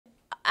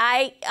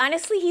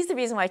honestly, he's the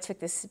reason why I took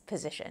this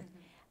position.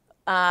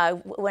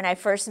 When I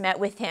first met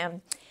with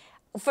him,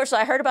 first of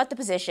all, I heard about the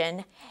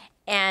position,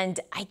 and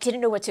I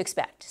didn't know what to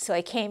expect. So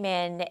I came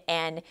in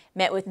and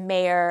met with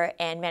mayor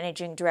and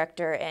managing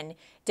director and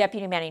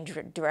deputy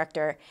managing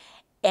director,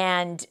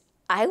 and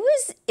I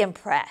was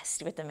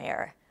impressed with the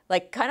mayor,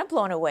 like kind of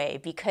blown away,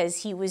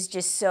 because he was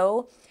just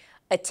so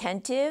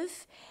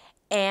attentive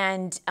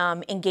and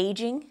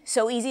engaging,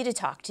 so easy to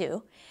talk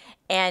to.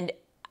 And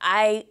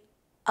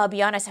I'll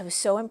be honest, I was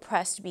so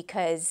impressed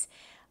because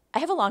I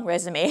have a long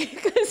resume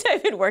because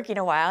I've been working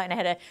a while, and I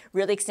had a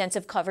really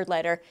extensive cover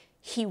letter.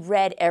 He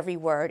read every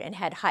word and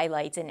had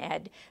highlights and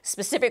had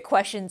specific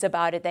questions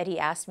about it that he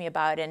asked me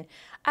about. And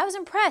I was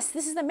impressed.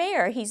 This is the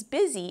mayor. He's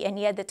busy, and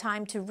he had the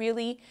time to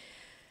really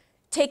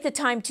take the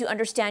time to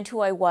understand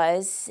who I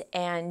was,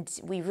 and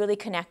we really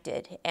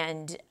connected.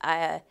 And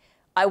I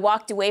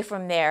walked away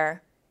from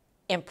there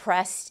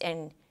impressed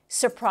and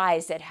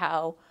surprised at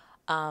how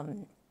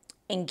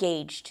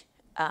engaged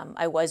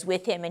I was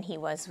with him, and he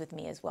was with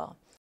me as well.